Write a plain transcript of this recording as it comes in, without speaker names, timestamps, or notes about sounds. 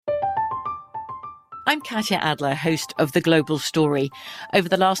I'm Katya Adler, host of The Global Story. Over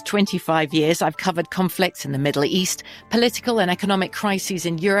the last 25 years, I've covered conflicts in the Middle East, political and economic crises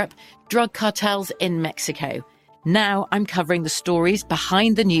in Europe, drug cartels in Mexico. Now I'm covering the stories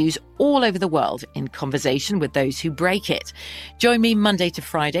behind the news all over the world in conversation with those who break it. Join me Monday to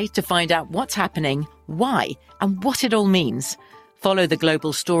Friday to find out what's happening, why, and what it all means. Follow The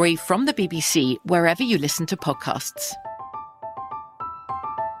Global Story from the BBC wherever you listen to podcasts.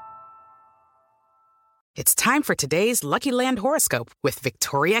 It's time for today's Lucky Land horoscope with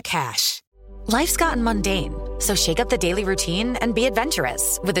Victoria Cash. Life's gotten mundane, so shake up the daily routine and be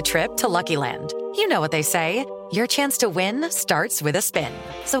adventurous with a trip to Lucky Land. You know what they say, your chance to win starts with a spin.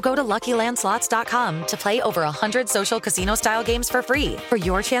 So go to LuckyLandSlots.com to play over 100 social casino-style games for free for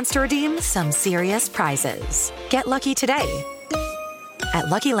your chance to redeem some serious prizes. Get lucky today at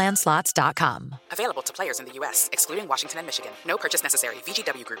LuckyLandSlots.com. Available to players in the U.S., excluding Washington and Michigan. No purchase necessary.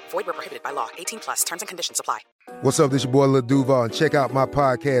 VGW Group. Void where prohibited by law. 18+. Terms and conditions apply. What's up? This your boy Lil Duval, and check out my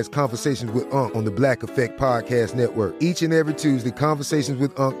podcast, Conversations with Unc, on the Black Effect Podcast Network. Each and every Tuesday, Conversations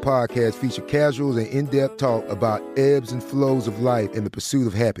with Unc podcast feature casuals and in-depth talk about ebbs and flows of life and the pursuit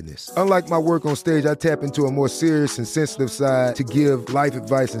of happiness. Unlike my work on stage, I tap into a more serious and sensitive side to give life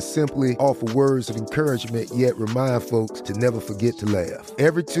advice and simply offer words of encouragement, yet remind folks to never forget to laugh.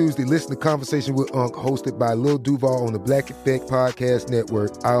 Every Tuesday, listen to Conversation with Unc, hosted by Lil Duval on the Black Effect Podcast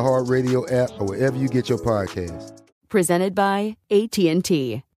Network, iHeartRadio app, or wherever you get your podcasts. Presented by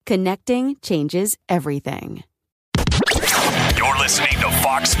AT&T. Connecting changes everything. You're listening to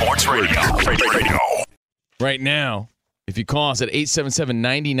Fox Sports Radio. Right now, if you call us at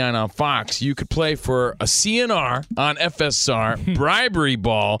 877-99 on Fox, you could play for a CNR on FSR, bribery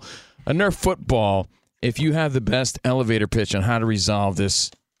ball, a Nerf football, if you have the best elevator pitch on how to resolve this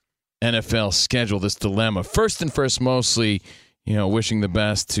NFL schedule, this dilemma. First and first, mostly, wishing the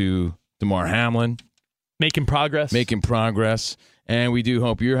best to Damar Hamlin. Making progress. And we do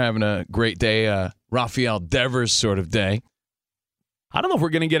hope you're having a great day, Rafael Devers sort of day. I don't know if we're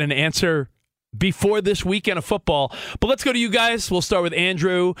going to get an answer before this weekend of football, but let's go to you guys. We'll start with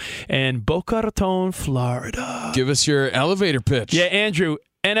Andrew in Boca Raton, Florida. Give us your elevator pitch. Yeah, Andrew,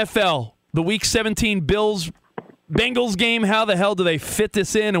 NFL, the Week 17 Bills-Bengals game, how the hell do they fit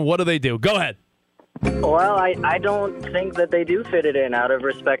this in, and what do they do? Go ahead. Well, I don't think that they do fit it in out of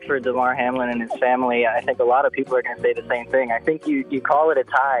respect for Damar Hamlin and his family. I think a lot of people are going to say the same thing. I think you call it a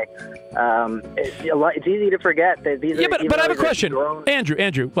tie. It's easy to forget that these are... Yeah, but I have a question.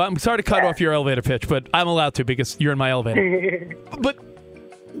 Andrew, well, I'm sorry to cut off your elevator pitch, but I'm allowed to because you're in my elevator. But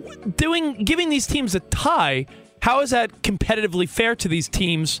giving these teams a tie, how is that competitively fair to these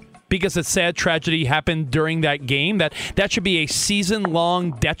teams? Because a sad tragedy happened during that game, that should be a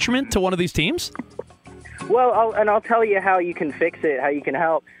season-long detriment to one of these teams? Well, I'll tell you how you can fix it, how you can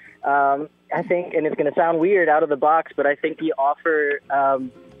help. I think, and it's going to sound weird out of the box, but I think you offer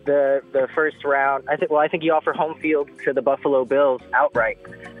the first round. I think you offer home field to the Buffalo Bills outright,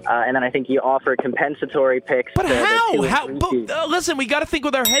 and then I think you offer compensatory picks. But how? Listen, we got to think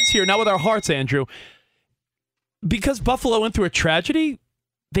with our heads here, not with our hearts, Andrew. Because Buffalo went through a tragedy,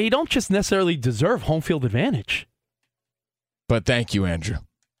 they don't just necessarily deserve home field advantage. But thank you, Andrew.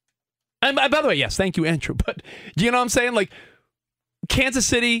 And by the way, yes, thank you, Andrew. But do you know what I'm saying? Like, Kansas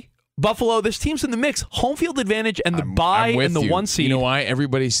City, Buffalo, there's teams in the mix. Home field advantage and the bye and the 1 seed. You know why?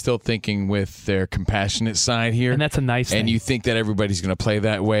 Everybody's still thinking with their compassionate side here. And that's a nice thing. And you think that everybody's going to play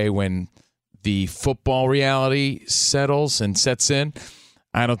that way when the football reality settles and sets in.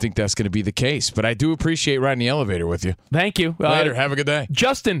 I don't think that's going to be the case. But I do appreciate riding the elevator with you. Thank you. Later. Have a good day.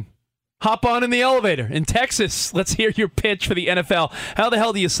 Justin, hop on in the elevator in Texas. Let's hear your pitch for the NFL. How the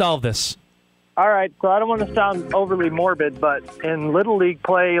hell do you solve this? All right, so I don't want to sound overly morbid, but in Little League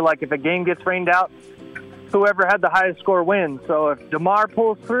play, like if a game gets rained out, whoever had the highest score wins. So if Damar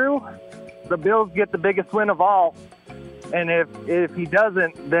pulls through, the Bills get the biggest win of all. And if he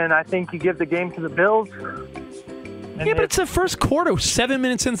doesn't, then I think you give the game to the Bills. Yeah, but it's the first quarter, 7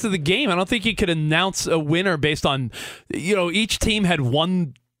 minutes into the game. I don't think you could announce a winner based on, each team had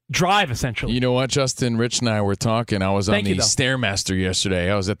one drive, essentially. You know what, Justin? Rich and I were talking. I was on the Stairmaster yesterday.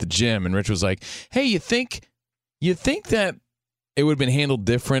 I was at the gym, and Rich was like, hey, you think that it would have been handled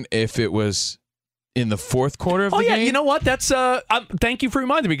different if it was in the fourth quarter of the game? Oh, yeah, you know what? That's thank you for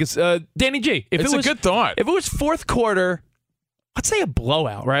reminding me, because Danny G, it's a good thought. If it was fourth quarter, let's say a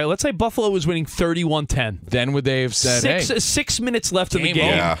blowout, right? Let's say Buffalo was winning 31-10. Then would they have said, 6 minutes left in the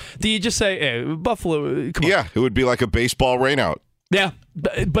game? Yeah. Do you just say, hey, Buffalo, come on. Yeah, it would be like a baseball rainout. Yeah,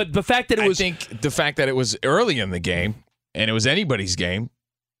 but the fact that it was... I think the fact that it was early in the game, and it was anybody's game.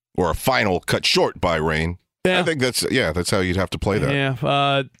 Or a final cut short by rain. Yeah. I think that's how you'd have to play that.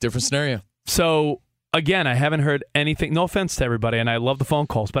 Yeah. Different scenario. So again, I haven't heard anything. No offense to everybody, and I love the phone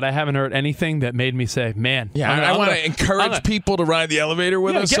calls, but I haven't heard anything that made me say, "Man, yeah." I want to encourage people to ride the elevator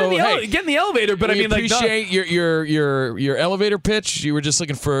with us. Get in the elevator. But I mean, appreciate your elevator pitch. You were just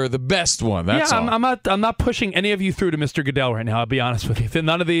looking for the best one. That's all. I'm not pushing any of you through to Mr. Goodell right now. I'll be honest with you.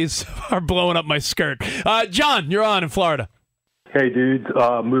 None of these are blowing up my skirt. John, you're on in Florida. Hey, dudes,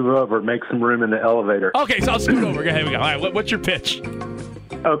 move over. Make some room in the elevator. Okay, so I'll scoot over. Here we go. All right, what's your pitch?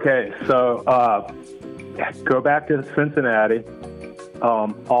 Okay, so go back to Cincinnati.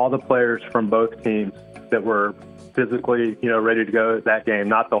 All the players from both teams that were physically, ready to go at that game,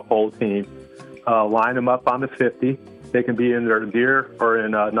 not the whole team, line them up on the 50. They can be in their gear or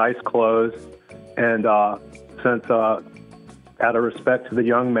in nice clothes. And since, out of respect to the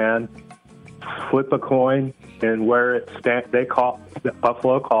young man, flip a coin, and where it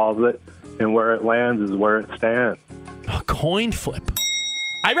Buffalo calls it, and where it lands is where it stands. A coin flip.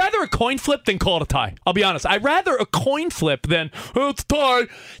 I'd rather a coin flip than call it a tie. I'll be honest. I'd rather a coin flip than, it's a tie.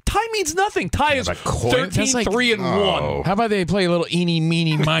 Tie means nothing. Tie is 13-3-1. How about they play a little eeny,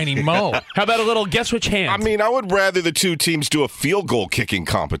 meeny, miny, mo? How about a little guess which hand? I mean, I would rather the two teams do a field goal kicking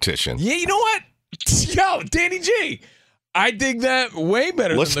competition. Yeah, you know what? Yo, Danny G. I dig that way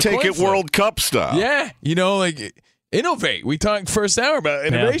better Let's than the take coin it flip. World Cup style. Yeah, innovate. We talked first hour about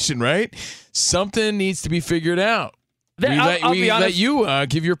innovation, right? Something needs to be figured out. I'll be honest, let you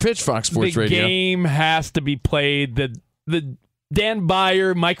give your pitch, Fox Sports Radio. The game has to be played. The Dan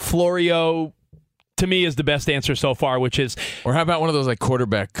Byer, Mike Florio, to me, is the best answer so far, which is... Or how about one of those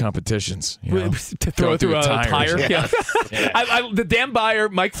quarterback competitions? To throw it through a tire? Yeah. The Dan Byer,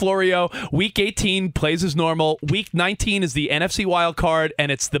 Mike Florio, Week 18 plays as normal. Week 19 is the NFC wild card,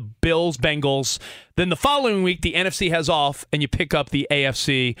 and it's the Bills-Bengals. Then the following week, the NFC has off, and you pick up the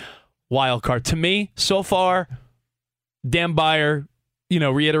AFC wild card. To me, so far, Dan Byer,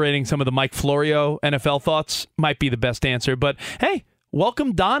 reiterating some of the Mike Florio NFL thoughts, might be the best answer. But, hey...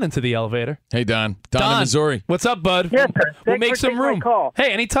 Welcome Don into the elevator. Hey, Don. Don in Missouri. What's up, bud? Yes, sir. We'll make some room. Call.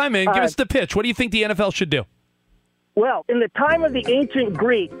 Hey, anytime, man. Give us the pitch. What do you think the NFL should do? Well, in the time of the ancient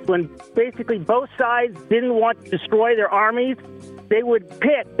Greeks, when basically both sides didn't want to destroy their armies, they would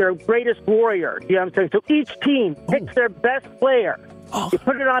pick their greatest warrior. You know what I'm saying? So each team picks their best player. You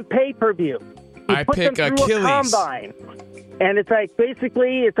put it on pay-per-view. I put pick them through Achilles. a combine. And it's like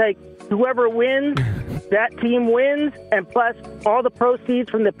whoever wins, that team wins, and plus all the proceeds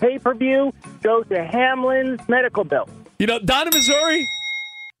from the pay-per-view go to Hamlin's medical bill. Don in Missouri,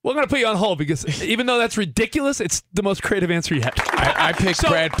 we're going to put you on hold because even though that's ridiculous, it's the most creative answer yet. I picked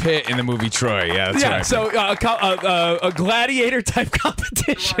Brad Pitt in the movie Troy. Yeah, that's right. So a gladiator-type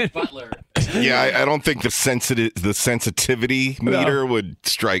competition. Yeah, I don't think the sensitivity meter would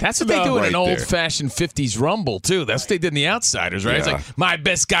strike. That's what they do in an right there. old-fashioned 50s Rumble, too. That's what they did in The Outsiders, right? Yeah. It's like, my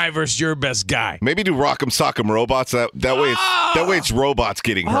best guy versus your best guy. Maybe do Rock'em Sock'em Robots. That way it's robots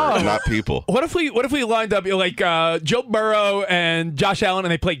getting hurt, not people. What if we lined up like Joe Burrow and Josh Allen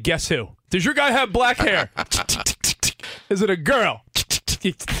and they play Guess Who? Does your guy have black hair? Is it a girl?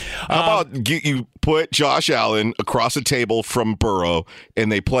 How about you put Josh Allen across a table from Burrow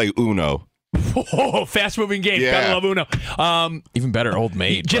and they play Uno? Oh, fast-moving game. Yeah. Gotta love Uno. Even better, Old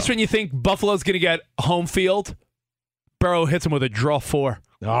Maid. Just when you think Buffalo's going to get home field, Burrow hits him with a draw 4.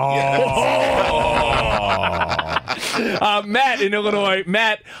 Matt in Illinois.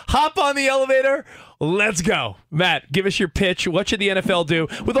 Matt, hop on the elevator. Let's go. Matt, give us your pitch. What should the NFL do?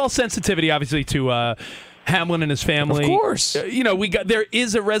 With all sensitivity, obviously, to Hamlin and his family. Of course. There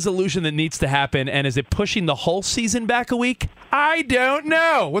is a resolution that needs to happen, and is it pushing the whole season back a week? I don't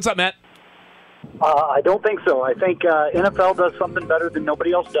know. What's up, Matt? I don't think so. I think NFL does something better than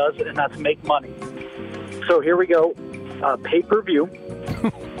nobody else does, and that's make money. So here we go. Pay-per-view.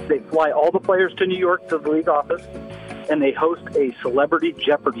 They fly all the players to New York to the league office, and they host a Celebrity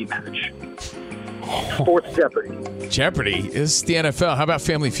Jeopardy match. Sports Jeopardy. Jeopardy is the NFL. How about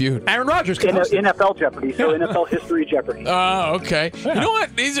Family Feud? Aaron Rodgers can host it. NFL Jeopardy, so NFL History Jeopardy. Oh, okay. Yeah. You know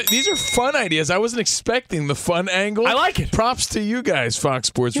what? These are fun ideas. I wasn't expecting the fun angle. I like it. Props to you guys, Fox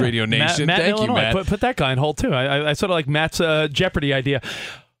Sports Radio Nation. Matt Thank you, Matt. Put that guy on hold, too. I sort of like Matt's Jeopardy idea.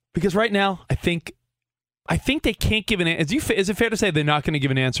 Because right now, I think they can't give an answer. Is it fair to say they're not going to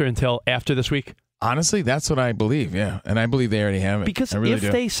give an answer until after this week? Honestly, that's what I believe, yeah. And I believe they already have it. Because really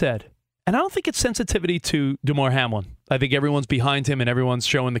if they said... And I don't think it's sensitivity to Damar Hamlin. I think everyone's behind him and everyone's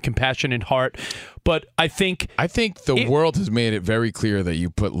showing the compassion and heart. But I think the world has made it very clear that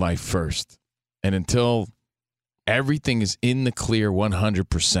you put life first. And until everything is in the clear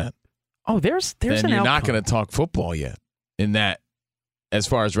 100%. Oh, there's then an you're outcome. not going to talk football yet in that as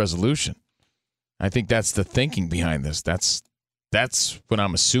far as resolution. I think that's the thinking behind this. That's what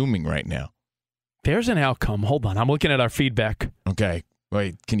I'm assuming right now. There's an outcome. Hold on. I'm looking at our feedback. Okay.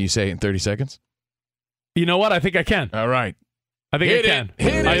 Wait, can you say it in 30 seconds? You know what? I think I can. All right. I think I can.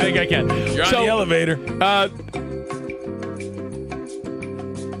 I think I can. You're on the elevator.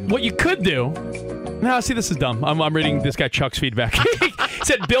 What you could do... No, see, this is dumb. I'm reading this guy Chuck's feedback. He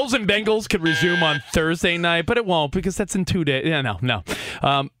said Bills and Bengals could resume on Thursday night, but it won't because that's in 2 days. Yeah, no.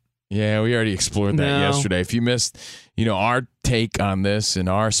 Yeah, we already explored that yesterday. If you missed, our take on this and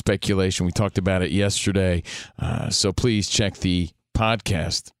our speculation, we talked about it yesterday. So please check the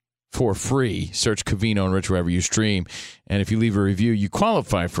podcast for free. Search Covino and Rich wherever you stream. And if you leave a review, you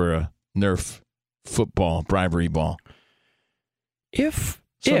qualify for a Nerf football bribery ball.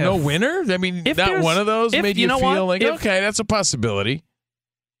 No winner? I mean, not one of those made you feel like, okay, that's a possibility.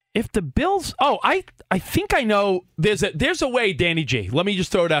 If the Bills... Oh, I think I know. There's a way, Danny G. Let me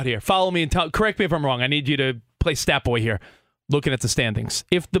just throw it out here. Follow me and correct me if I'm wrong. I need you to play stat boy here, looking at the standings.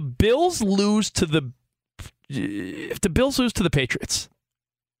 If the Bills lose to the Patriots,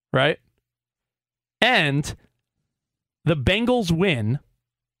 right? And the Bengals win,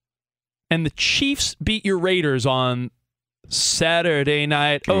 and the Chiefs beat your Raiders on Saturday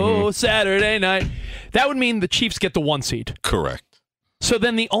night. Oh, Saturday night. That would mean the Chiefs get the 1 seed. Correct. So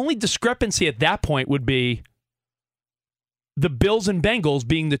then the only discrepancy at that point would be the Bills and Bengals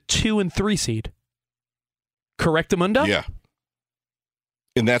being the 2 and 3 seed. Correct, Amundo? Yeah.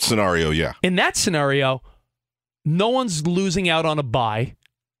 In that scenario, yeah. In that scenario, no one's losing out on a bye.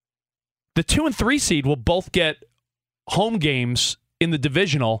 The 2 and 3 seed will both get home games in the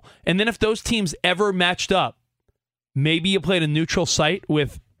divisional. And then if those teams ever matched up, maybe you played a neutral site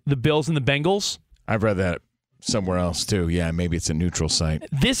with the Bills and the Bengals. I've read that somewhere else, too. Yeah, maybe it's a neutral site.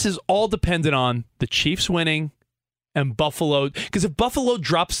 This is all dependent on the Chiefs winning and Buffalo. Because if Buffalo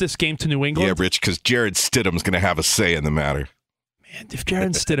drops this game to New England... Yeah, Rich, because Jared Stidham's going to have a say in the matter. Man, if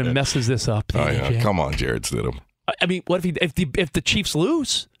Jared Stidham messes this up... Come on, Jared Stidham. I mean, what if the Chiefs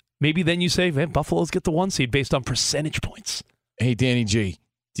lose? Maybe then you say, man, Buffalo's get the 1 seed based on percentage points. Hey, Danny G.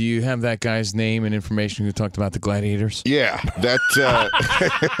 Do you have that guy's name and information who talked about the Gladiators? Yeah,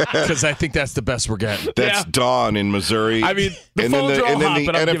 because I think that's the best we're getting. That's Don in Missouri. I mean, the and then phones are all hot, the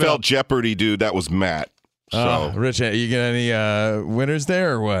but I'm giving NFL up. Jeopardy dude, that was Matt. So, Rich, you get any winners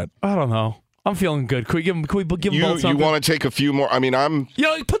there or what? I don't know. I'm feeling good. Can we give them both something? You want to take a few more? I mean,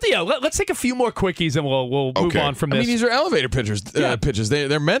 let's take a few more quickies and we'll move on from this. I mean, these are elevator pitches.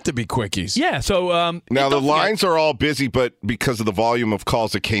 They're meant to be quickies. Yeah. So now the lines are all busy, but because of the volume of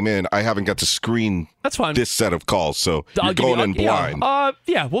calls that came in, I haven't got to screen. That's fine. This set of calls, so you're going in blind.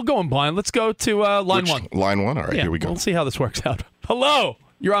 Yeah, we'll go in blind. Let's go to line one. Line one. All right, here we go. We'll see how this works out. Hello.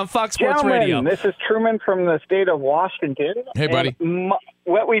 You're on Fox Sports Radio. This is Truman from the state of Washington. Hey, buddy.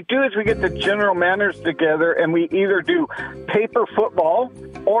 What we do is we get the general managers together, and we either do paper football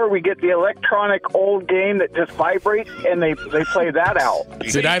or we get the electronic old game that just vibrates, and they play that out.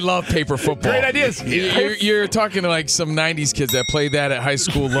 Dude, I love paper football. Great ideas. You're talking to like some 90s kids that played that at high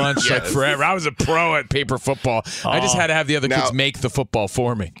school lunch like forever. I was a pro at paper football. I just had to have the other kids make the football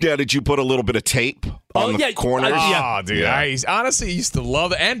for me. Yeah, did you put a little bit of tape on the corners? Oh, dude. Yeah. I honestly used to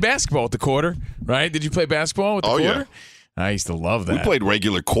love it. And basketball with the quarter, right? Did you play basketball with the quarter? Yeah. I used to love that. We played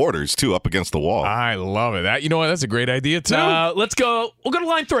regular quarters, too, up against the wall. I love it. You know what? That's a great idea, too. Let's go. We'll go to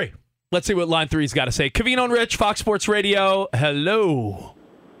line 3. Let's see what line 3's got to say. Covino and Rich, Fox Sports Radio. Hello.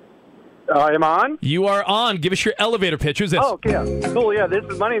 Am I on? You are on. Give us your elevator pitch. Who's this? Oh, yeah. Cool, yeah.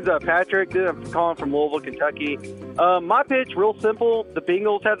 My name's Patrick. I'm calling from Louisville, Kentucky. My pitch, real simple. The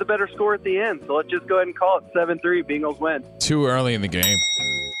Bengals had the better score at the end, so let's just go ahead and call it 7-3. Bengals win. Too early in the game.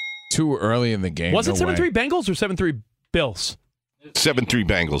 Was it 7-3 Bengals or 7-3 Bills? 7-3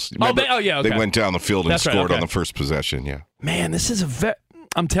 Bengals. Remember, yeah, okay. They went down the field and scored okay. on the first possession, yeah. Man, this is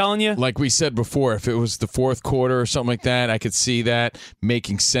I'm telling you. Like we said before, if it was the fourth quarter or something like that, I could see that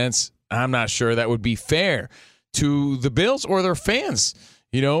making sense. I'm not sure that would be fair to the Bills or their fans.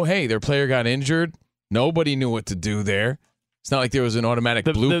 Hey, their player got injured. Nobody knew what to do there. It's not like there was an automatic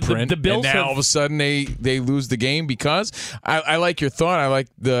blueprint, the Bills and now all of a sudden they lose the game because I like your thought. I like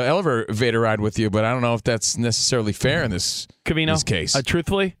the elevator ride with you, but I don't know if that's necessarily fair in this case.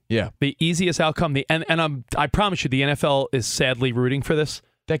 Truthfully, yeah, the easiest outcome. I promise you, the NFL is sadly rooting for this.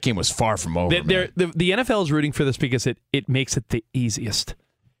 That game was far from over. The NFL is rooting for this because it makes it the easiest.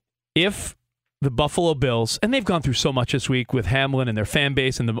 If the Buffalo Bills, and they've gone through so much this week with Hamlin and their fan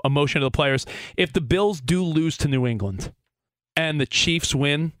base and the emotion of the players, if the Bills do lose to New England and the Chiefs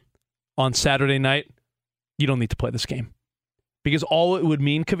win on Saturday night, you don't need to play this game. Because all it would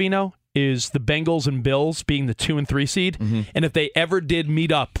mean, Covino, is the Bengals and Bills being the 2 and 3 seed. Mm-hmm. And if they ever did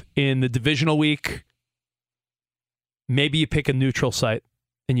meet up in the divisional week, maybe you pick a neutral site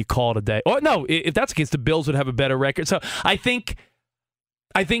and you call it a day. Or no, if that's the case, the Bills would have a better record. So I think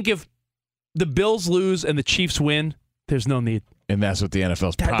if the Bills lose and the Chiefs win, there's no need. And that's what the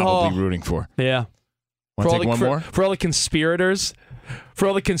NFL's probably rooting for. Yeah. Want to take one more? For all the conspirators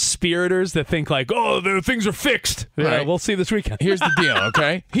that think like, the things are fixed. Yeah, right. We'll see this weekend. Here's the deal,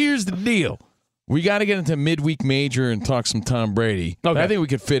 okay? Here's the deal. We got to get into midweek major and talk some Tom Brady. Okay. But I think we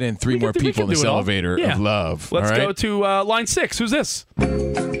could fit in three more people in this elevator of love. Let's go to line 6. Who's this?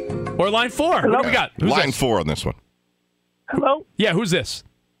 Or line 4. Hello? What do we got? Who's line this? 4 on this one. Hello? Yeah, who's this?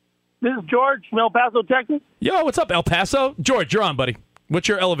 This is George from El Paso, Texas. Yo, what's up, El Paso? George, you're on, buddy. What's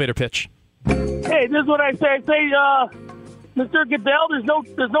your elevator pitch? Hey, this is what I say. I say, Mr. Goodell,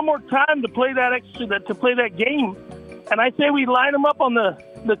 there's no more time to play that game. And I say we line them up on the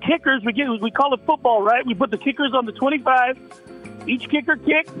kickers. We call it football, right? We put the kickers on the 25. Each kicker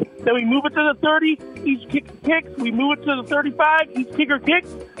kicks. Then we move it to the 30. Each kicker kicks. We move it to the 35. Each kicker kicks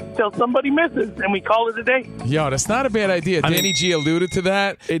till somebody misses, and we call it a day. Yo, that's not a bad idea. Danny G alluded to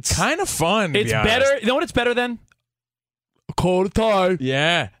that. It's kind of fun. It's better. You know what it's better than? Call it tie.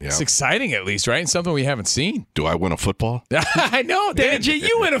 Yeah. It's exciting at least, right? And something we haven't seen. Do I win a football? I know, Danny G,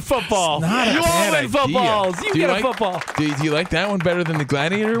 you win a football. You all win footballs. You get a football. Do you like that one better than the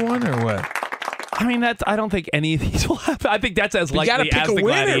Gladiator one, or what? I mean, I don't think any of these will happen. I think that's as likely as the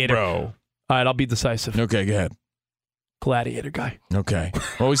Gladiator. Bro. All right, I'll be decisive. Okay, go ahead. Gladiator guy. Okay.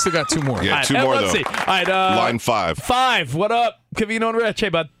 Well, we still got 2 more. Yeah, 2 more, let's though. See. All right, line 5. 5. What up? Kavino and Rich. Hey,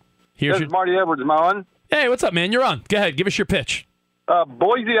 bud. This is Marty Edwards. Am I on? Hey, what's up, man? You're on. Go ahead. Give us your pitch.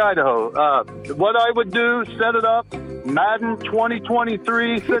 Boise, Idaho. What I would do, set it up, Madden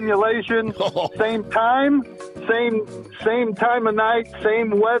 2023 simulation, same time of night,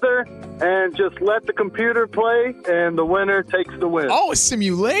 same weather, and just let the computer play, and the winner takes the win. Oh, a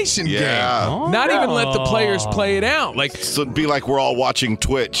simulation game. Not even let the players play it out. So it'd be like we're all watching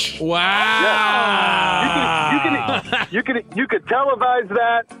Twitch. Wow. Yeah. You could televise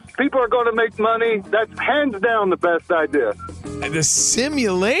that. People are going to make money. That's hands down the best idea. The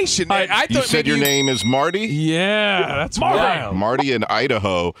simulation. I thought you said your name is Marty? Yeah, that's wild. Marty in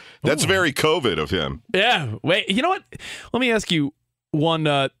Idaho. That's very COVID of him. Yeah. Wait, you know what? Let me ask you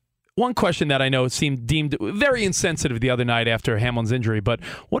one question that I know seemed deemed very insensitive the other night after Hamlin's injury, but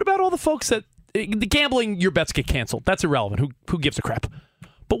what about all the folks that the gambling, your bets get canceled? That's irrelevant. Who gives a crap?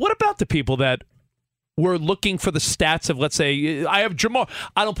 But what about the people that were looking for the stats of, let's say, I have Jamar.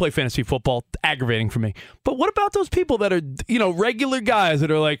 I don't play fantasy football. Aggravating for me. But what about those people that are, regular guys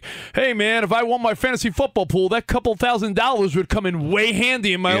that are like, hey, man, if I won my fantasy football pool, that couple $1,000 would come in way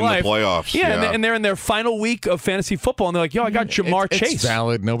handy in my life. In the playoffs. Yeah. And they're in their final week of fantasy football, and they're like, yo, I got Jamar Chase. It's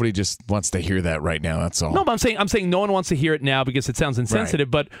valid. Nobody just wants to hear that right now. That's all. No, but I'm saying no one wants to hear it now because it sounds insensitive,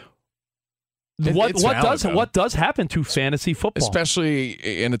 right. But what does happen to fantasy football? Especially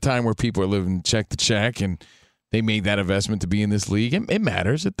in a time where people are living check to check and they made that investment to be in this league. It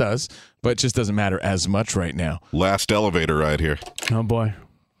matters. It does. But it just doesn't matter as much right now. Last elevator ride here. Oh, boy.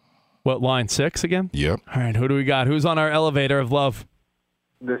 What, line 6 again? Yep. All right, who do we got? Who's on our elevator of love?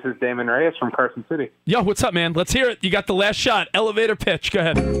 This is Damon Reyes from Carson City. Yo, what's up, man? Let's hear it. You got the last shot. Elevator pitch. Go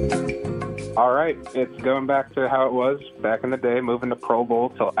ahead. All right, it's going back to how it was back in the day, moving the Pro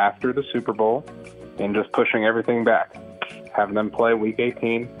Bowl till after the Super Bowl and just pushing everything back. Having them play week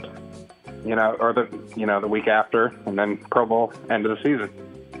 18, or the week after, and then Pro Bowl end of the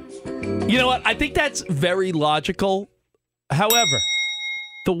season. You know what? I think that's very logical. However,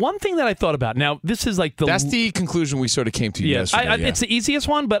 the one thing that I thought about, now this is like that's the conclusion we sort of came to yesterday. It's the easiest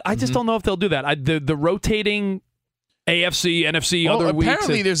one, but I just don't know if they'll do that. The rotating AFC, NFC, other weeks.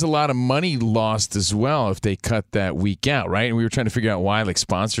 Apparently there's a lot of money lost as well if they cut that week out, right? And we were trying to figure out why, like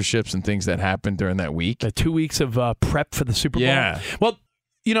sponsorships and things that happened during that week. The 2 weeks of prep for the Super Bowl. Yeah. Well,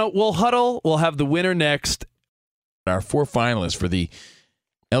 we'll huddle. We'll have the winner next. Our 4 finalists for the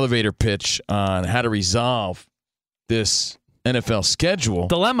elevator pitch on how to resolve this NFL schedule.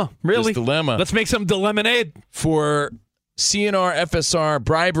 Dilemma, really. This dilemma. Let's make some dilemonade. For CNR, FSR,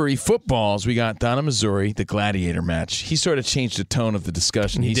 bribery footballs, we got Donna Missouri, the Gladiator match. He sort of changed the tone of the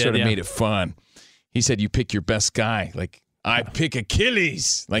discussion. He sort of made it fun. He said, you pick your best guy. Like, I pick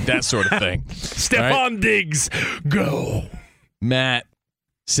Achilles. Like that sort of thing. Stephon Diggs, go. Matt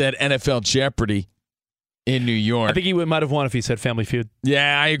said NFL Jeopardy in New York. I think he might have won if he said Family Feud.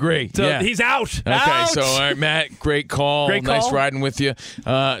 Yeah, I agree. So he's out. Okay, out. So all right, Matt, great call. Nice riding with you.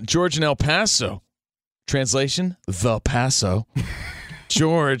 George in El Paso. Translation, The Paso.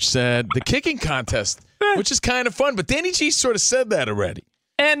 George said the kicking contest, which is kind of fun, but Danny G sort of said that already.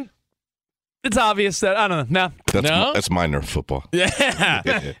 And It's obvious that, I don't know. No. That's my Nerf football.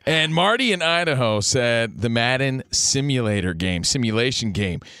 Yeah. And Marty in Idaho said the Madden simulation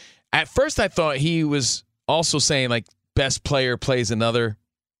game. At first, I thought he was also saying, like, best player plays another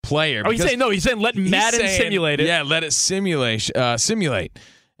player. Oh, he's saying let Madden simulate it. Yeah, let it simulate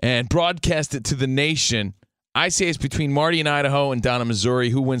and broadcast it to the nation. I say it's between Marty in Idaho and Don in Missouri.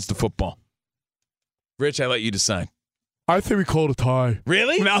 Who wins the football? Rich, I let you decide. I think we call it a tie.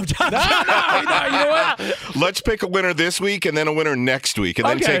 Really? No, you know what? Let's pick a winner this week and then a winner next week, and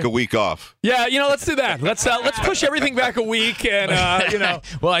then take a week off. Yeah, let's do that. Let's push everything back a week, and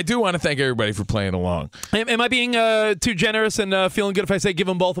Well, I do want to thank everybody for playing along. Am I being too generous and feeling good if I say give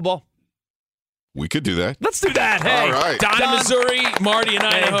them both a ball? We could do that. Let's do that. Hey, all right. Don in Missouri, Marty in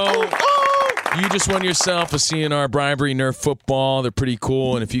Idaho. You just won yourself a CNR Bribery Nerf football. They're pretty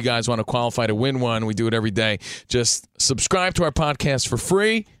cool. And if you guys want to qualify to win one, we do it every day. Just subscribe to our podcast for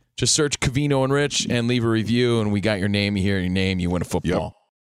free. Just search Covino and Rich and leave a review. And we got your name. You hear your name. You win a football. Yep.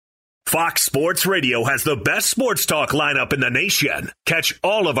 Fox Sports Radio has the best sports talk lineup in the nation. Catch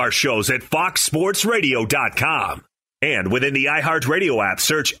all of our shows at foxsportsradio.com. And within the iHeartRadio app,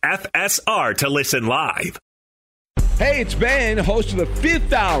 search FSR to listen live. Hey, it's Ben, host of The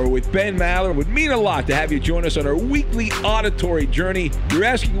Fifth Hour with Ben Maller. It would mean a lot to have you join us on our weekly auditory journey. You're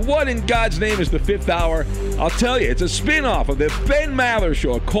asking, what in God's name is The Fifth Hour? I'll tell you, it's a spin-off of The Ben Maller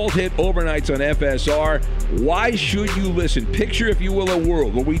Show, a cult hit overnights on FSR. Why should you listen? Picture, if you will, a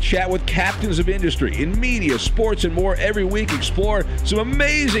world where we chat with captains of industry in media, sports, and more every week. Explore some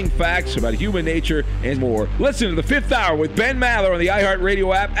amazing facts about human nature and more. Listen to The Fifth Hour with Ben Maller on the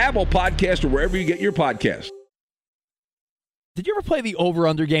iHeartRadio app, Apple Podcast, or wherever you get your podcasts. Did you ever play the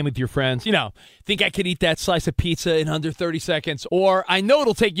over-under game with your friends? Think I could eat that slice of pizza in under 30 seconds? Or I know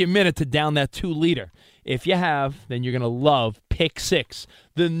it'll take you a minute to down that 2-liter. If you have, then you're going to love Pick 6,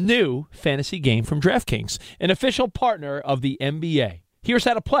 the new fantasy game from DraftKings, an official partner of the NBA. Here's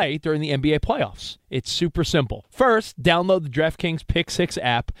how to play during the NBA playoffs. It's super simple. First, download the DraftKings Pick 6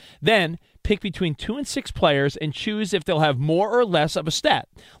 app. Then, pick between 2 and 6 players and choose if they'll have more or less of a stat,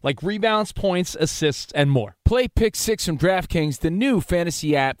 like rebounds, points, assists, and more. Play Pick 6 from DraftKings, the new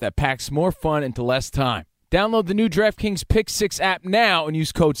fantasy app that packs more fun into less time. Download the new DraftKings Pick 6 app now and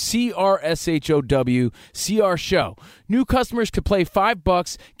use code CRSHOW, CRSHOW. New customers could play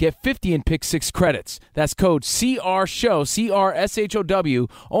 $5, get 50 in Pick 6 credits. That's code CRSHOW, CRSHOW,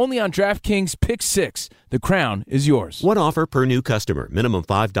 only on DraftKings Pick 6. The crown is yours. One offer per new customer. Minimum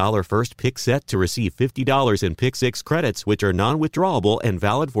 $5 first pick set to receive $50 in Pick 6 credits, which are non-withdrawable and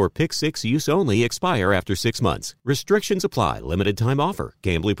valid for Pick 6 use only. Expire after 6 months. Restrictions apply. Limited time offer.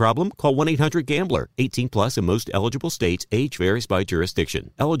 Gambling problem? Call 1-800-GAMBLER. 18 plus in most eligible states. Age varies by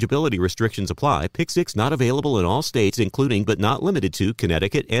jurisdiction. Eligibility restrictions apply. Pick 6 not available in all states, including but not limited to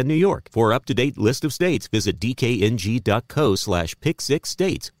Connecticut and New York. For up-to-date list of states, visit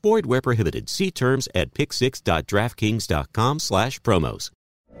dkng.co/pick6states. Void where prohibited. See terms at pick6.draftkings.com/promos.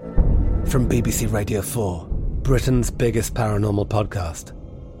 From BBC Radio 4, Britain's biggest paranormal podcast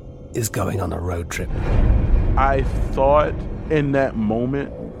is going on a road trip. I thought in that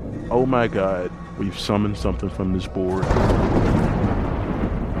moment, oh my God, we've summoned something from this board.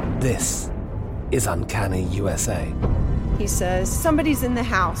 This is Uncanny USA. He says, somebody's in the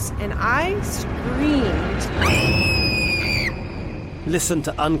house, and I screamed. Listen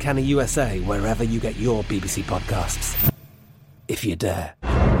to Uncanny USA wherever you get your BBC podcasts, if you dare.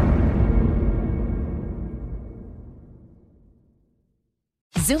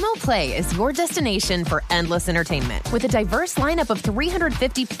 Xumo Play is your destination for endless entertainment. With a diverse lineup of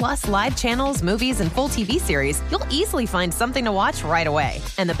 350-plus live channels, movies, and full TV series, you'll easily find something to watch right away.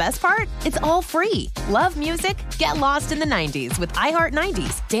 And the best part? It's all free. Love music? Get lost in the 90s with iHeart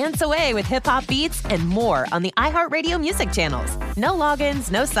 90s, dance away with hip-hop beats, and more on the iHeartRadio music channels. No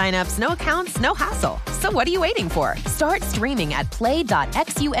logins, no signups, no accounts, no hassle. So what are you waiting for? Start streaming at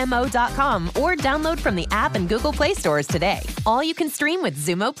play.xumo.com or download from the app and Google Play stores today. All you can stream with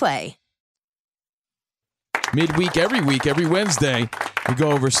Xumo Play. Midweek, every Wednesday, we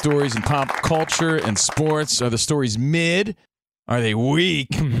go over stories in pop culture and sports. Are the stories mid? Are they weak?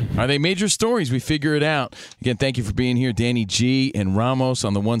 Are they major stories? We figure it out. Again, thank you for being here, Danny G and Ramos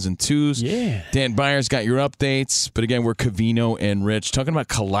on the ones and twos. Yeah. Dan Byers got your updates. But again, we're Covino and Rich talking about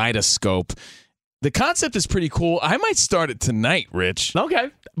Kaleidoscope. The concept is pretty cool. I might start it tonight, Rich. Okay.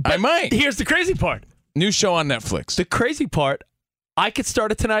 I might. Here's the crazy part. New show on Netflix. The crazy part, I could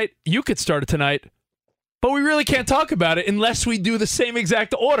start it tonight, you could start it tonight, but we really can't talk about it unless we do the same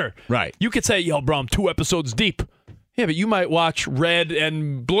exact order. Right. You could say, yo, bro, I'm 2 episodes deep. Yeah, but you might watch red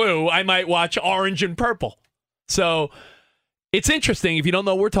and blue. I might watch orange and purple. So It's interesting, if you don't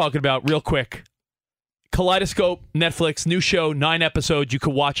know what we're talking about, real quick. Kaleidoscope, Netflix, new show, 9 episodes you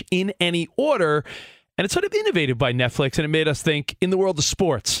could watch in any order. And it's sort of innovative by Netflix, and it made us think, in the world of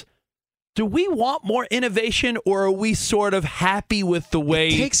sports, do we want more innovation, or are we sort of happy with the way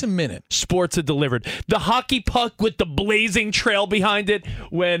it takes a minute sports are delivered? The hockey puck with the blazing trail behind it.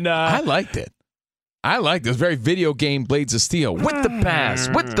 When I liked it. It was very video game Blades of Steel. With the pass.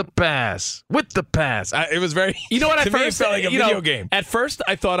 It was very. You know what? At to me, first, it felt like a video game. At first,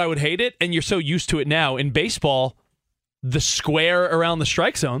 I thought I would hate it, and you're so used to it now. In baseball, the square around the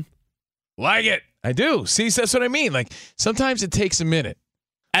strike zone. Like it. I do. See, that's what I mean. Like, sometimes it takes a minute.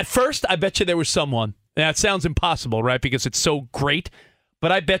 At first, I bet you there was someone. Now, it sounds impossible, right? Because it's so great.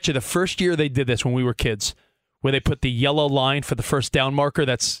 But I bet you the first year they did this when we were kids, where they put the yellow line for the first down marker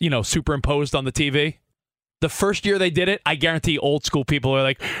that's, superimposed on the TV. The first year they did it, I guarantee old school people are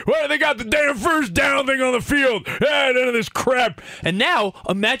like, well, they got the damn first down thing on the field. None of this crap. And now,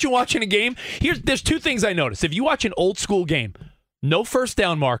 imagine watching a game. There's 2 things I noticed. If you watch an old school game, no first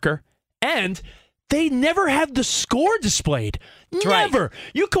down marker, and they never have the score displayed. Never.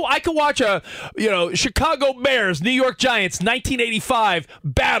 Right. I could watch a Chicago Bears, New York Giants, 1985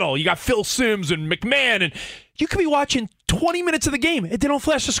 battle. You got Phil Simms and McMahon, and you could be watching 20 minutes of the game and they don't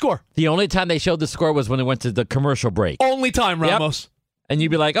flash the score. The only time they showed the score was when they went to the commercial break. Only time, Ramos. Yep. And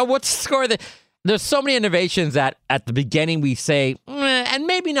you'd be like, oh, what's the score? There's so many innovations that at the beginning we say, and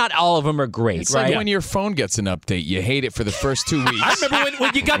maybe not all of them are great, it's right? Like when your phone gets an update, you hate it for the first 2 weeks. I remember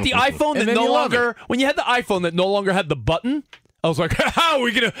when you got the iPhone when you had the iPhone that no longer had the button. I was like, how are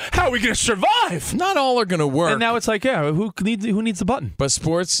we gonna survive? Not all are gonna work. And now it's like, who needs the button? But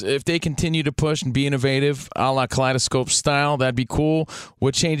sports, if they continue to push and be innovative, a la Kaleidoscope style, that'd be cool.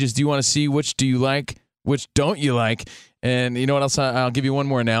 What changes do you want to see? Which do you like? Which don't you like? And you know what else? I'll give you one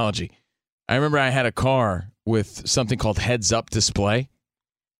more analogy. I remember I had a car with something called heads-up display,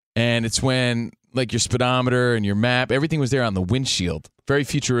 and it's when like your speedometer and your map, everything was there on the windshield. Very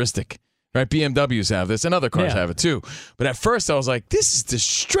futuristic. Right, BMWs have this, and other cars have it too. But at first, I was like, "This is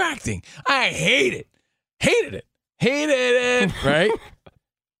distracting. I hate it. Hated it." Right?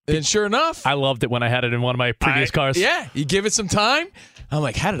 And sure enough, I loved it when I had it in one of my previous cars. Yeah, you give it some time. I'm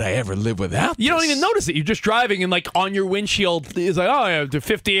like, how did I ever live without this? You don't even notice it. You're just driving, and like on your windshield is like, oh, yeah,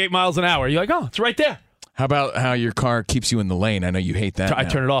 58 miles an hour. You're like, oh, it's right there. How about how your car keeps you in the lane? I know you hate that. I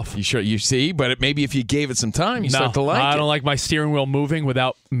turn it off. You sure? You see, but maybe if you gave it some time, you start to like it. I don't like my steering wheel moving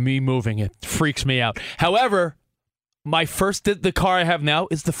without me moving. It freaks me out. However, the car I have now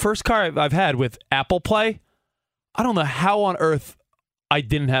is the first car I've had with Apple Play. I don't know how on earth I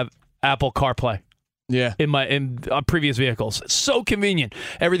didn't have Apple CarPlay. Yeah. In previous vehicles. It's so convenient.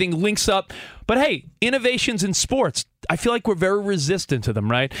 Everything links up. But hey, innovations in sports, I feel like we're very resistant to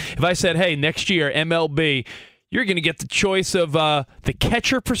them, right? If I said, hey, next year, MLB, you're going to get the choice of the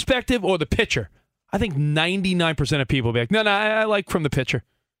catcher perspective or the pitcher. I think 99% of people will be like, no, I like from the pitcher.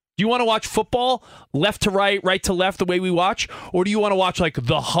 Do you want to watch football left to right, right to left, the way we watch? Or do you want to watch like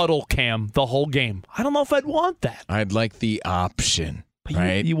the huddle cam, the whole game? I don't know if I'd want that. I'd like the option. But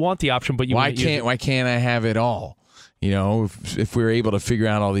right? You want the option, but why can't I have it all? You know, if we're able to figure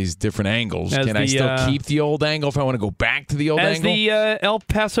out all these different angles, can I still keep the old angle if I want to go back to the old angle? As the El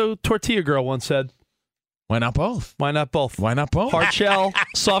Paso tortilla girl once said, why not both? Why not both? Why not both? Hard shell,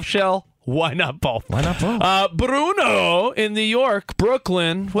 soft shell. Why not both? Why not both? Bruno in New York,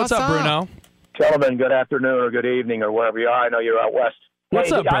 Brooklyn. What's up, Bruno? Gentlemen, good afternoon or good evening or wherever you are. I know you're out west. What's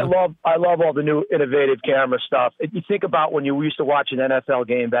up, brother? I love all the new innovative camera stuff. If you think about when you used to watch an NFL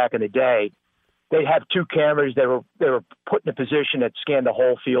game back in the day, they'd have 2 cameras. They were put in a position that scanned the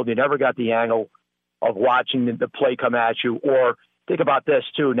whole field. You never got the angle of watching the play come at you. Or think about this,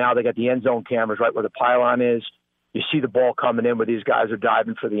 too. Now they got the end zone cameras right where the pylon is. You see the ball coming in where these guys are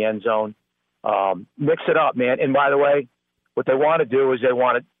diving for the end zone. Mix it up, man. And by the way, what they want to do is they're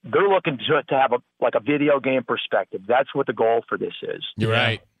looking to have a video game perspective. That's what the goal for this is. You're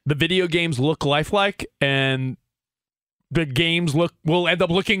right. The video games look lifelike, and the games will end up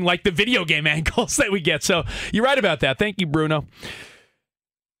looking like the video game angles that we get. So you're right about that. Thank you, Bruno.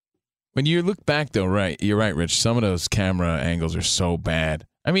 When you look back, though, you're right, Rich. Some of those camera angles are so bad.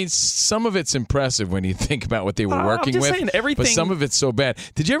 I mean, some of it's impressive when you think about what they were working with, but some of it's so bad.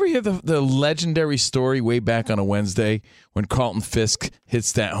 Did you ever hear the legendary story way back on a Wednesday when Carlton Fisk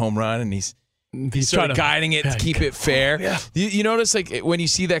hits that home run and he's sort of guiding it to keep it fair? Yeah. You notice, like, when you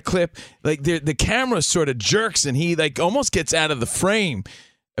see that clip, like the camera sort of jerks and he like almost gets out of the frame.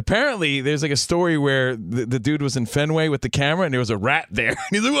 Apparently, there's like a story where the dude was in Fenway with the camera and there was a rat there. And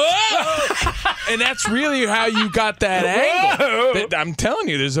he's like, whoa! And that's really how you got that angle. I'm telling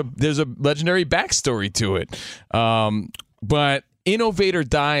you, there's a legendary backstory to it. but innovate or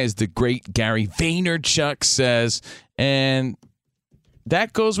die, as the great Gary Vaynerchuk says, and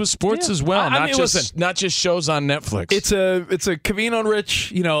that goes with sports as well, not just shows on Netflix. It's a Covino and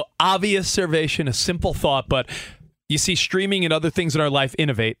Rich, obvious observation, a simple thought, but you see streaming and other things in our life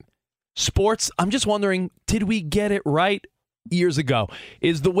innovate. Sports, I'm just wondering, did we get it right years ago?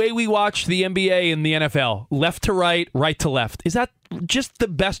 Is the way we watch the NBA and the NFL, left to right, right to left, is that just the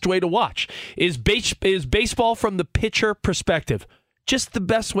best way to watch? Is baseball from the pitcher perspective just the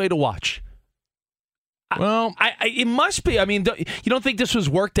best way to watch? Well, it must be. I mean, you don't think this was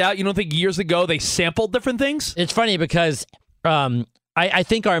worked out? You don't think years ago they sampled different things? It's funny because I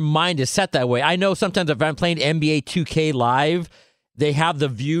think our mind is set that way. I know sometimes if I'm playing NBA 2K live, they have the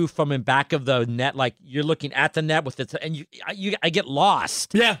view from in back of the net, like you're looking at the net with it, and I get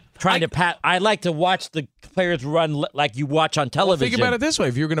lost. Yeah, trying to pat. I like to watch the players run like you watch on television. Well, think about it this way: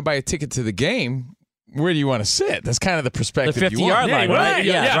 if you're going to buy a ticket to the game, where do you want to sit? That's kind of the perspective. The 50-yard line, right?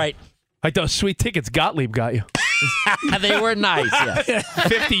 Yeah, right. Like those sweet tickets Gottlieb got you. They were nice. Yes.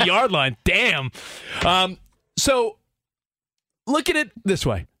 50-yard line. Damn. So look at it this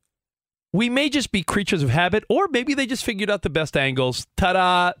way. We may just be creatures of habit, or maybe they just figured out the best angles.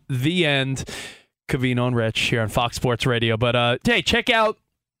 Ta-da, the end. Covino and Rich here on Fox Sports Radio. But, hey, check out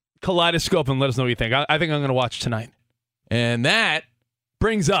Kaleidoscope and let us know what you think. I think I'm going to watch tonight. And that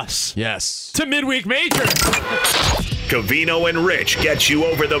brings us to Midweek Major. Covino and Rich get you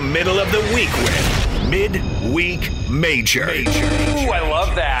over the middle of the week with Midweek Major. Ooh, I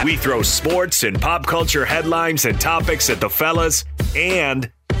love that. We throw sports and pop culture headlines and topics at the fellas,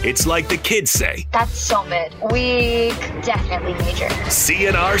 and it's like the kids say. That's so mid. Week, definitely major.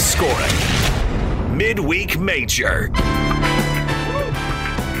 CNR scoring. Midweek Major.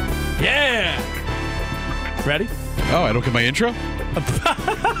 Yeah. Ready? Oh, I don't get my intro?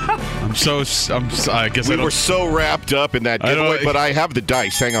 I guess we were so wrapped up in that giveaway, but I have the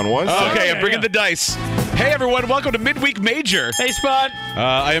dice. Hang on one second. Okay, I'm bringing the dice. Hey, everyone. Welcome to Midweek Major. Hey, Spot.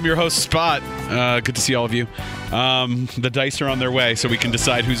 I am your host, Spot. Good to see all of you. The dice are on their way, so we can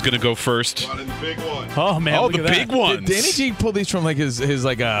decide who's going to go first. The big one. Oh, man. Oh, the big ones. Did Danny G pull these from like his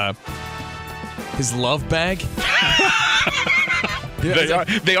love bag?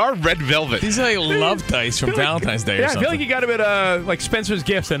 They are red velvet. These are like love dice from Valentine's Day or something. I feel like you got them at like Spencer's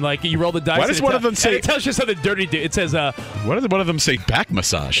Gifts, and like you roll the dice. Why does one of them say? It tells you something dirty. It says, What does one of them say? Back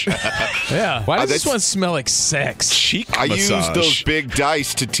massage. Yeah. Why does this one smell like sex? Cheek I massage. used those big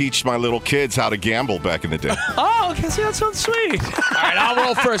dice to teach my little kids how to gamble back in the day. Oh, okay. See, that sounds sweet. All right, I'll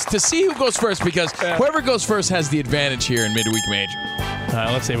roll first to see who goes first because whoever goes first has the advantage here in Midweek Major. All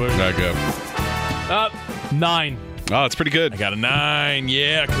right, let's see. What we got. 9. Oh, it's pretty good. I got a 9.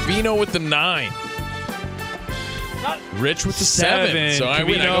 Yeah, Covino with the 9. Rich with the 7. So I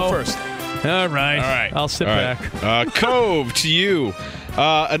win. I go first. All right. I'll sit back. Cove, to you.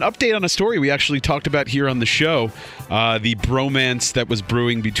 An update on a story we actually talked about here on the show. The bromance that was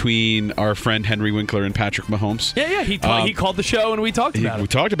brewing between our friend Henry Winkler and Patrick Mahomes. Yeah. He called the show and we talked about it. We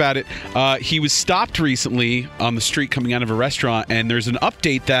talked about it. He was stopped recently on the street coming out of a restaurant, and there's an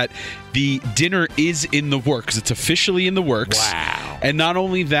update that the dinner is in the works. It's officially in the works. Wow. And not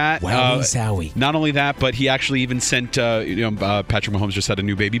only that, not only that, but he actually even sent, Patrick Mahomes just had a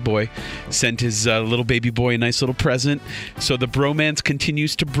new baby boy, sent his little baby boy a nice little present. So the bromance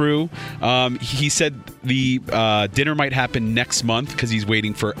continues to brew. He said the dinner might happen next month because he's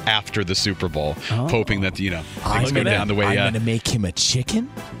waiting for after the Super Bowl, hoping that, things go down the way. I'm going to make him a chicken,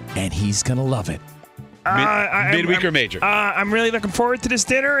 and he's going to love it. Midweek or major? I'm really looking forward to this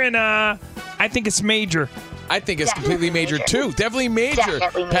dinner, and I think it's major. I think it's completely major, too. Definitely major,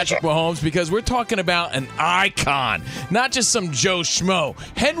 Patrick Mahomes, because we're talking about an icon, not just some Joe Schmo.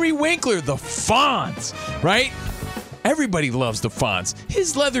 Henry Winkler, the Fonz, right? Everybody loves the Fonz.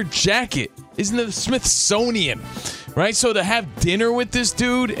 His leather jacket is in the Smithsonian, right? So to have dinner with this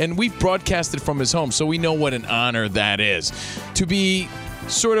dude, and we've broadcasted from his home, so we know what an honor that is. To be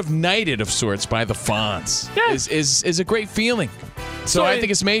sort of knighted of sorts by the Fonz is a great feeling. So I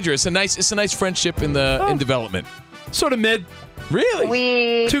think it's major. It's a nice friendship in development. Sort of mid.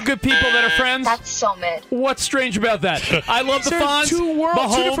 Really? Two good people that are friends? That's so mid. What's strange about that? I love the Fonz. Two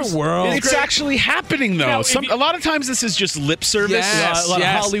different worlds. It's actually happening, though. A lot of times this is just lip service. Yes, a lot of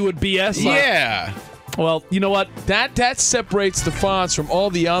Hollywood BS. Yeah. Well, you know what? That separates the Fonz from all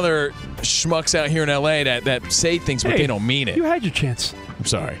the other schmucks out here in L.A. that say things, but they don't mean it. You had your chance. I'm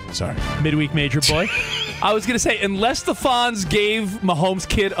sorry. Midweek major boy. I was going to say, unless the Fonz gave Mahomes'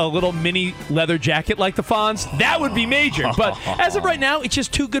 kid a little mini leather jacket like the Fonz, that would be major. But as of right now, it's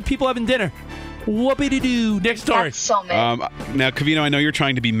just two good people having dinner. Whoopity-doo. Next story. That's so mid. Now, Covino, I know you're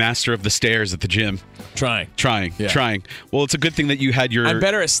trying to be master of the stairs at the gym. Trying. Well, it's a good thing that you had your... I'm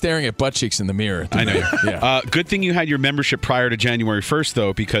better at staring at butt cheeks in the mirror. I know. Yeah. Good thing you had your membership prior to January 1st,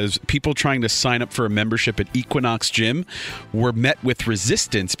 though, because people trying to sign up for a membership at Equinox Gym were met with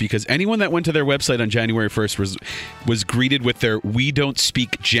resistance because anyone that went to their website on January 1st was greeted with their We Don't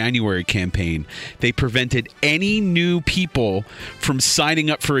Speak January campaign. They prevented any new people from signing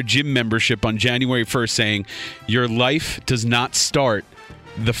up for a gym membership on January 1st, saying, your life does not start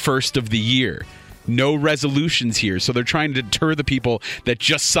the first of the year. No resolutions here. So they're trying to deter the people that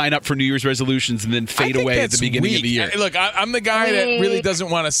just sign up for New Year's resolutions and then fade away at the beginning of the year. Look, I'm the guy that really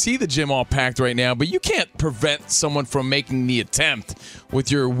doesn't want to see the gym all packed right now, but you can't prevent someone from making the attempt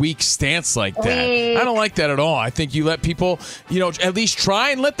with your weak stance like that. I don't like that at all. I think you let people, at least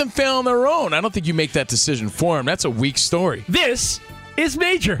try and let them fail on their own. I don't think you make that decision for them. That's a weak story. This is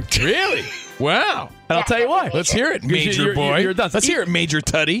major. Really? Wow. And I'll tell you why. Let's hear it, Major Boy. You're done. Let's hear it, Major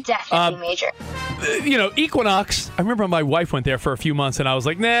Tutty. Definitely major. Equinox, I remember my wife went there for a few months, and I was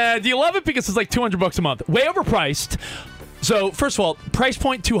like, nah, do you love it? Because it's like $200 a month. Way overpriced. So, first of all, price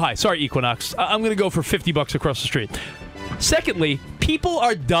point too high. Sorry, Equinox. I'm going to go for $50 across the street. Secondly, people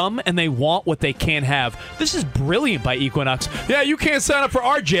are dumb and they want what they can't have. This is brilliant by Equinox. Yeah, you can't sign up for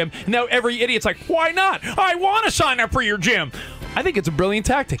our gym. Now every idiot's like, why not? I want to sign up for your gym. I think it's a brilliant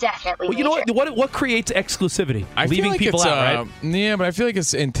tactic. Definitely. Well, you know what creates exclusivity? I Leaving feel like people it's, out, right? Yeah, but I feel like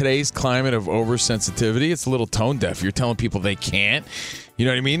it's in today's climate of oversensitivity, it's a little tone deaf. You're telling people they can't. You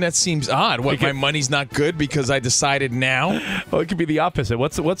know what I mean? That seems odd. What, my money's not good because I decided now? Well, it could be the opposite.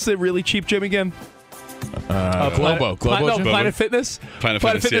 What's the really cheap gym again? Globo. Planet Fitness. Planet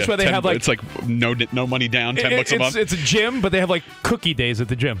Fitness, where they have like it's like no money down, $10 a month. It's a gym, but they have like cookie days at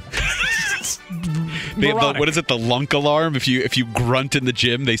the gym. They have what is it? The lunk alarm. If you grunt in the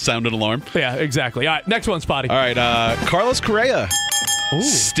gym, they sound an alarm. Yeah, exactly. All right, next one, Spotty. All right, Carlos Correa.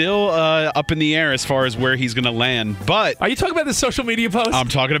 Still up in the air as far as where he's going to land. But are you talking about the social media post? I'm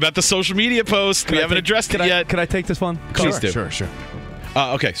talking about the social media post. We haven't addressed it yet. Can I take this one? Please do. Sure.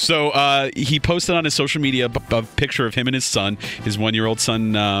 Okay, so he posted on his social media a picture of him and his son, his 1-year-old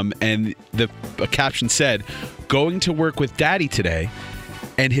son, and the caption said, "Going to work with Daddy today."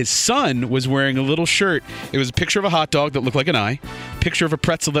 And his son was wearing a little shirt. It was a picture of a hot dog that looked like an eye, picture of a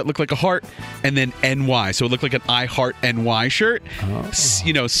pretzel that looked like a heart, and then NY. So it looked like an I Heart NY shirt,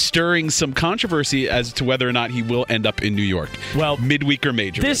 stirring some controversy as to whether or not he will end up in New York. Well, midweek or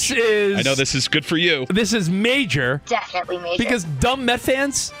major. I know this is good for you. This is major. Definitely major. Because dumb Met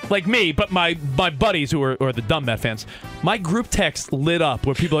fans, like me, but my buddies who are the dumb Met fans, my group text lit up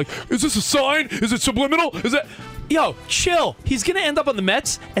where people are like, is this a sign? Is it subliminal? Is it... Yo, chill. He's going to end up on the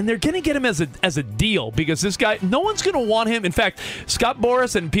Mets, and they're going to get him as a deal because this guy, no one's going to want him. In fact, Scott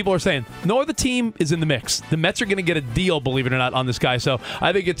Boras and people are saying no other team is in the mix. The Mets are going to get a deal, believe it or not, on this guy. So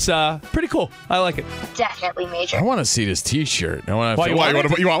I think it's pretty cool. I like it. Definitely major. I want to see this T-shirt. You want one?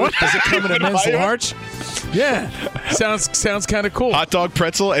 Does it come in a men's large? Yeah. Sounds kind of cool. Hot dog,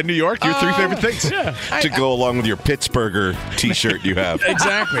 pretzel, and New York, your three favorite things. Yeah. To go along with your Pittsburgher T-shirt you have.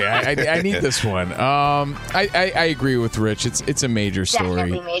 Exactly. I need this one. I agree with Rich. It's a major story.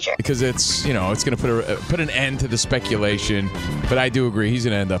 Definitely major. Because it's it's going to put an end to the speculation. But I do agree he's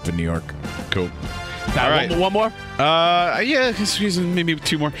going to end up in New York. Cool. All right. One more? Yeah, maybe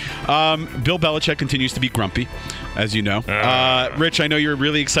two more. Bill Belichick continues to be grumpy, as you know. Rich, I know you're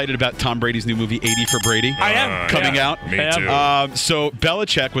really excited about Tom Brady's new movie, 80 for Brady. I am. Coming out. Me too. So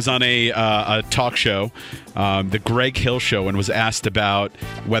Belichick was on a talk show, the Greg Hill Show, and was asked about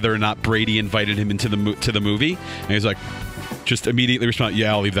whether or not Brady invited him into the movie. And he was like, just immediately responded,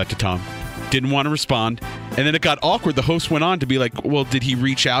 yeah, I'll leave that to Tom. Didn't want to respond. And then it got awkward. The host went on to be like, well, did he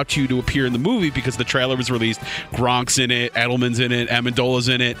reach out to you to appear in the movie? Because the trailer was released. Gronk's in it. Edelman's in it. Amendola's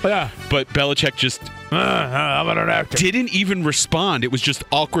in it. Yeah. But Belichick just I'm an actor. Didn't even respond. It was just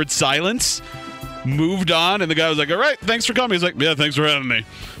awkward silence. Moved on. And the guy was like, all right, thanks for coming. He's like, yeah, thanks for having me.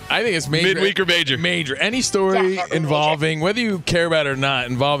 I think it's major. Midweek or major? Major. Any story involving, whether you care about it or not,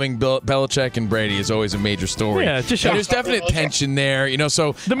 involving Belichick and Brady is always a major story. Yeah, just there's definite tension there.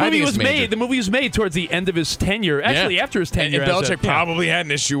 So the movie was made. The movie was made towards the end of his tenure. Actually, after his tenure. And Belichick probably had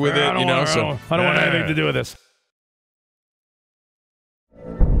an issue with it. I don't want anything to do with this.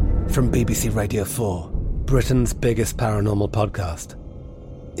 From BBC Radio 4, Britain's biggest paranormal podcast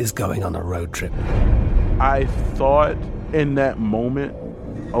is going on a road trip. I thought in that moment,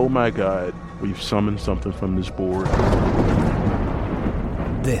 oh my God, we've summoned something from this board.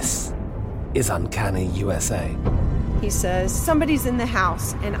 This is Uncanny USA. He says, somebody's in the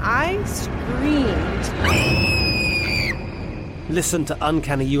house, and I screamed. Listen to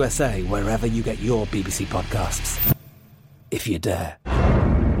Uncanny USA wherever you get your BBC podcasts, if you dare.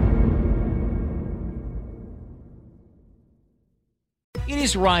 It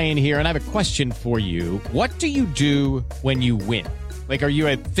is Ryan here, and I have a question for you. What do you do when you win? Like, are you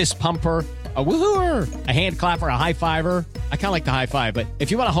a fist pumper, a woohooer, a hand clapper, a high fiver? I kind of like the high five, but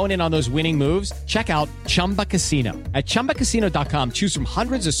if you want to hone in on those winning moves, check out Chumba Casino. At ChumbaCasino.com, choose from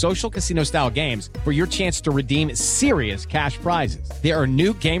hundreds of social casino-style games for your chance to redeem serious cash prizes. There are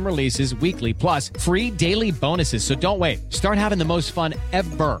new game releases weekly, plus free daily bonuses. So don't wait. Start having the most fun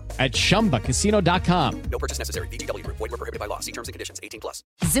ever at ChumbaCasino.com. No purchase necessary. VGW. Void where prohibited by law. See terms and conditions. 18+.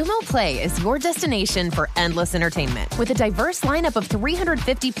 Xumo Play is your destination for endless entertainment. With a diverse lineup of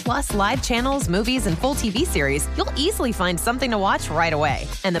 350-plus live channels, movies, and full TV series, you'll easily find something to watch right away.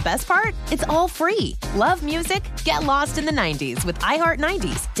 And the best part? It's all free. Love music? Get lost in the 90s with iHeart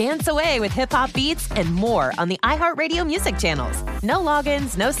 90s, dance away with hip-hop beats, and more on the iHeartRadio music channels. No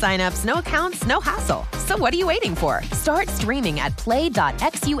logins, no signups, no accounts, no hassle. So what are you waiting for? Start streaming at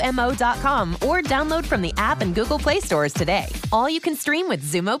play.xumo.com or download from the app and Google Play stores today. All you can stream with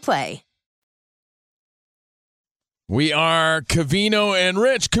Xumo Play. We are Covino and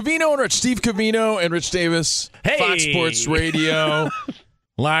Rich. Covino and Rich. Steve Covino and Rich Davis. Hey. Fox Sports Radio.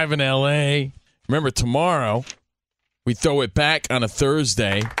 Live in L.A. Remember, tomorrow, we throw it back on a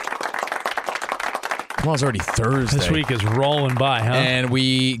Thursday. Tomorrow's already Thursday. This week is rolling by, huh? And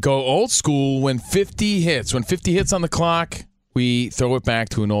we go old school when 50 hits. When 50 hits on the clock, we throw it back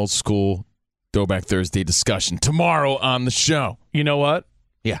to an old school Throwback Thursday discussion. Tomorrow on the show. You know what?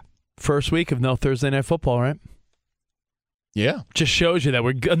 Yeah. First week of no Thursday Night Football, right? Yeah. Just shows you that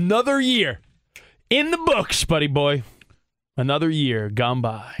we're another year in the books, buddy boy. Another year gone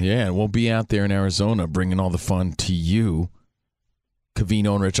by. Yeah, and we'll be out there in Arizona bringing all the fun to you.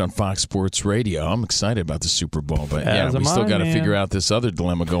 Covino and Rich on Fox Sports Radio. I'm excited about the Super Bowl, but we still got to figure out this other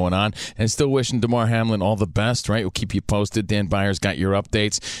dilemma going on. And still wishing DeMar Hamlin all the best, right? We'll keep you posted. Dan Byers got your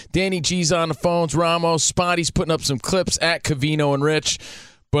updates. Danny G's on the phones. Ramos, Spotty's putting up some clips at Covino and Rich.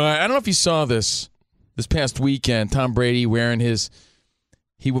 But I don't know if you saw this past weekend. Tom Brady wearing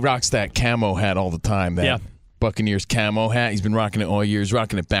he rocks that camo hat all the time, that Buccaneers camo hat. He's been rocking it all year. He's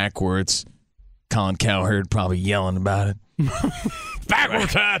rocking it backwards. Colin Cowherd probably yelling about it.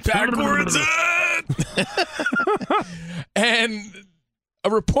 Backwards hat! Backwards hat! And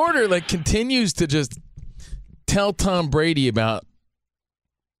a reporter continues to just tell Tom Brady about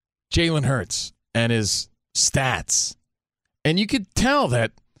Jalen Hurts and his stats. And you could tell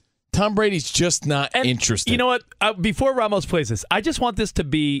that Tom Brady's just not interested. You know what? Before Ramos plays this, I just want this to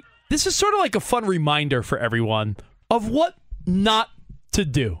be, this is sort of like a fun reminder for everyone of what not to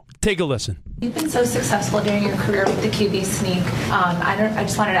do. Take a listen. You've been so successful during your career with the QB sneak. I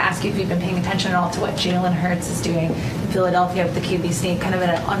just wanted to ask you if you've been paying attention at all to what Jalen Hurts is doing in Philadelphia with the QB sneak, kind of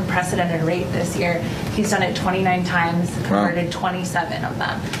at an unprecedented rate this year. He's done it 29 times, converted 27 of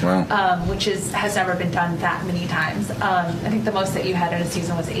them, which has never been done that many times. I think the most that you had in a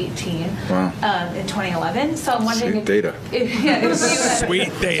season was 18 in 2011. So I'm wondering if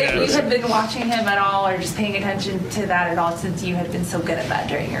you had been watching him at all or just paying attention to that at all since you had been so good at that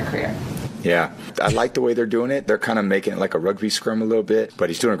during your career. Yeah, I like the way they're doing it. They're kind of making it like a rugby scrum a little bit, but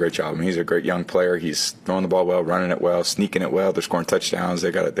he's doing a great job. I mean, he's a great young player. He's throwing the ball well, running it well, sneaking it well. They're scoring touchdowns. They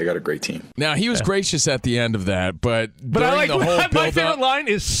got a great team. Now, he was gracious at the end of that, but I like the whole my favorite line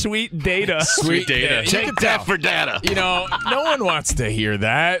is sweet data. Sweet data. Take that for data. No one wants to hear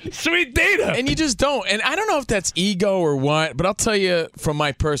that. Sweet data. And you just don't. And I don't know if that's ego or what, but I'll tell you from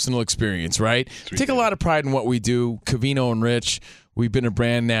my personal experience, right? Take a lot of pride in what we do. Covino and Rich, we've been a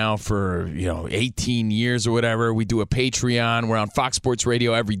brand now for 18 years or whatever. We do a Patreon. We're on Fox Sports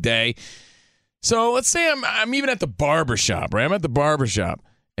Radio every day. So let's say I'm even at the barbershop, right? I'm at the barbershop,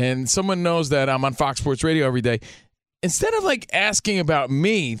 and someone knows that I'm on Fox Sports Radio every day. Instead of asking about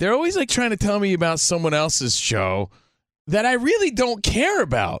me, they're always trying to tell me about someone else's show that I really don't care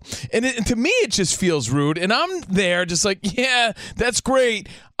about. And to me, it just feels rude. And I'm there just yeah, that's great.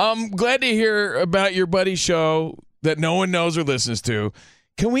 I'm glad to hear about your buddy's show that no one knows or listens to.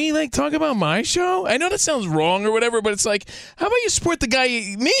 Can we talk about my show? I know that sounds wrong or whatever, but it's how about you support the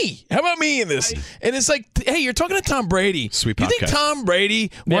guy, me? How about me in this? And it's hey, you're talking to Tom Brady. Sweet podcast. You think podcast. Tom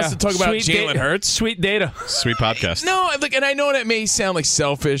Brady wants to talk about Jalen Hurts? Sweet data. Sweet podcast. No, and I know that may sound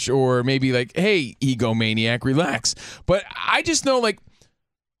selfish or maybe hey, egomaniac, relax. But I just know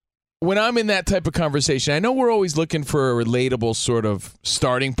when I'm in that type of conversation, I know we're always looking for a relatable sort of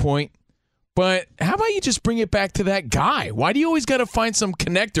starting point. But how about you just bring it back to that guy? Why do you always got to find some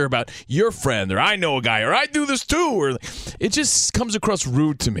connector about your friend or I know a guy or I do this too? Or it just comes across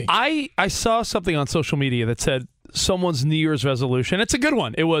rude to me. I saw something on social media that said someone's New Year's resolution. It's a good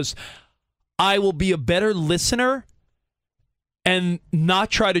one. It was, I will be a better listener and not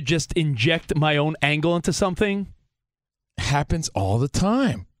try to just inject my own angle into something. Happens all the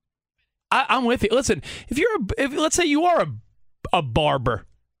time. I'm with you. Listen, if let's say you are a barber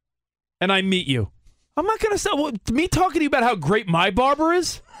and I meet you, I'm not going to say, me talking to you about how great my barber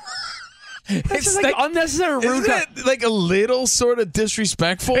is? That's just like unnecessary rude. Isn't it like a little sort of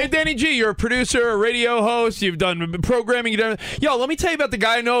disrespectful? Hey, Danny G, you're a producer, a radio host. You've done programming. Yo, let me tell you about the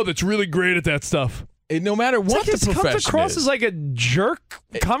guy I know that's really great at that stuff. No matter what the profession comes across is. as like a jerk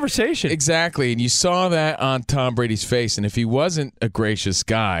conversation. Exactly, and you saw that on Tom Brady's face, and if he wasn't a gracious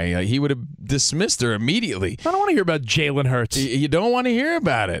guy, he would have dismissed her immediately. I don't want to hear about Jalen Hurts. You don't want to hear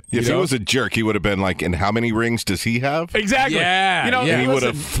about it. If he was a jerk, he would have been like, and how many rings does he have? Exactly. Yeah. And he would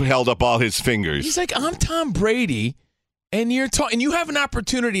have held up all his fingers. He's like, I'm Tom Brady, and and you have an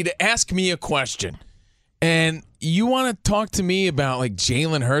opportunity to ask me a question. And you want to talk to me about like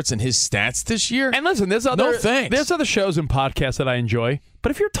Jalen Hurts and his stats this year? And listen, there's other shows and podcasts that I enjoy.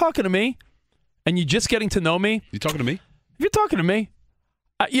 But if you're talking to me and you're just getting to know me, You talking to me? If you're talking to me,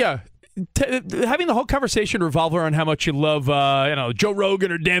 having the whole conversation revolve around how much you love, Joe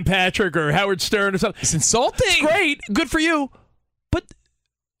Rogan or Dan Patrick or Howard Stern or something. It's insulting. It's great, good for you, but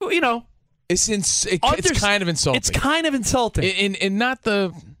it's kind of insulting. It's kind of insulting, in not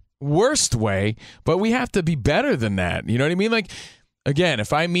the worst way, but we have to be better than that. You know what I mean? Like, again,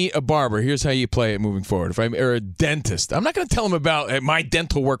 if I meet a barber, here's how you play it moving forward. Or a dentist, I'm not going to tell him about my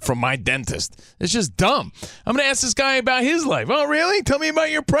dental work from my dentist. It's just dumb. I'm going to ask this guy about his life. Oh, really? Tell me about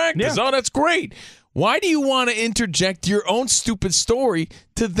your practice. Yeah. Oh, that's great. Why do you want to interject your own stupid story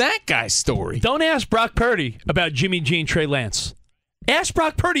to that guy's story? Don't ask Brock Purdy about Jimmy G and Trey Lance. Ask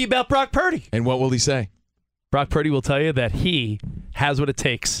Brock Purdy about Brock Purdy. And what will he say? Brock Purdy will tell you that he has what it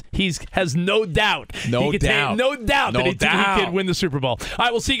takes. He has no doubt. No doubt that he can win the Super Bowl. All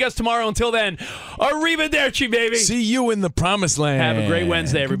right, we'll see you guys tomorrow. Until then, arrivederci, baby. See you in the promised land. Have a great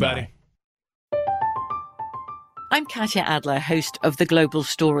Wednesday, everybody. Goodbye. I'm Katya Adler, host of The Global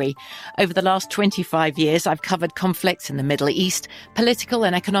Story. Over the last 25 years, I've covered conflicts in the Middle East, political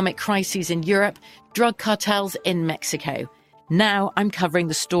and economic crises in Europe, drug cartels in Mexico. Now I'm covering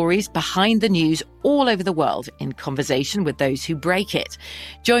the stories behind the news all over the world in conversation with those who break it.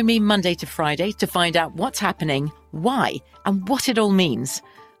 Join me Monday to Friday to find out what's happening, why, and what it all means.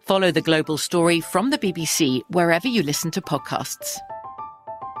 Follow The Global Story from the BBC wherever you listen to podcasts.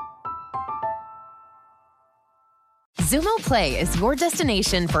 Xumo Play is your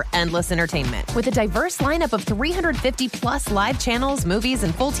destination for endless entertainment. With a diverse lineup of 350 plus live channels, movies,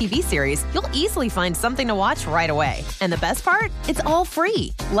 and full TV series, you'll easily find something to watch right away. And the best part? It's all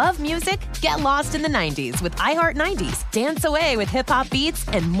free. Love music? Get lost in the 90s with iHeart 90s, dance away with hip-hop beats,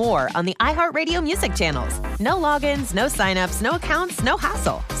 and more on the iHeartRadio music channels. No logins, no signups, no accounts, no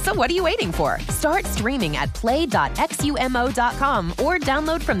hassle. So what are you waiting for? Start streaming at play.xumo.com or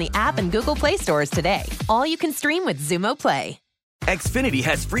download from the app and Google Play stores today. All you can stream with Xumo Play. Xfinity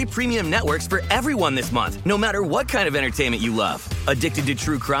has free premium networks for everyone this month, no matter what kind of entertainment you love. Addicted to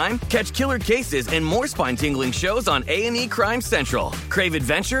true crime? Catch killer cases and more spine-tingling shows on A&E Crime Central. Crave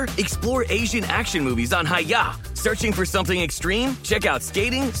adventure? Explore Asian action movies on Hi-Ya. Searching for something extreme? Check out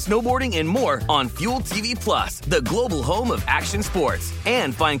skating, snowboarding, and more on Fuel TV Plus, the global home of action sports.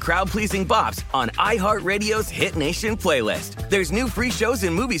 And find crowd-pleasing bops on iHeartRadio's Hit Nation playlist. There's new free shows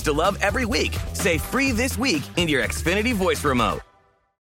and movies to love every week. Say free this week in your Xfinity voice remote.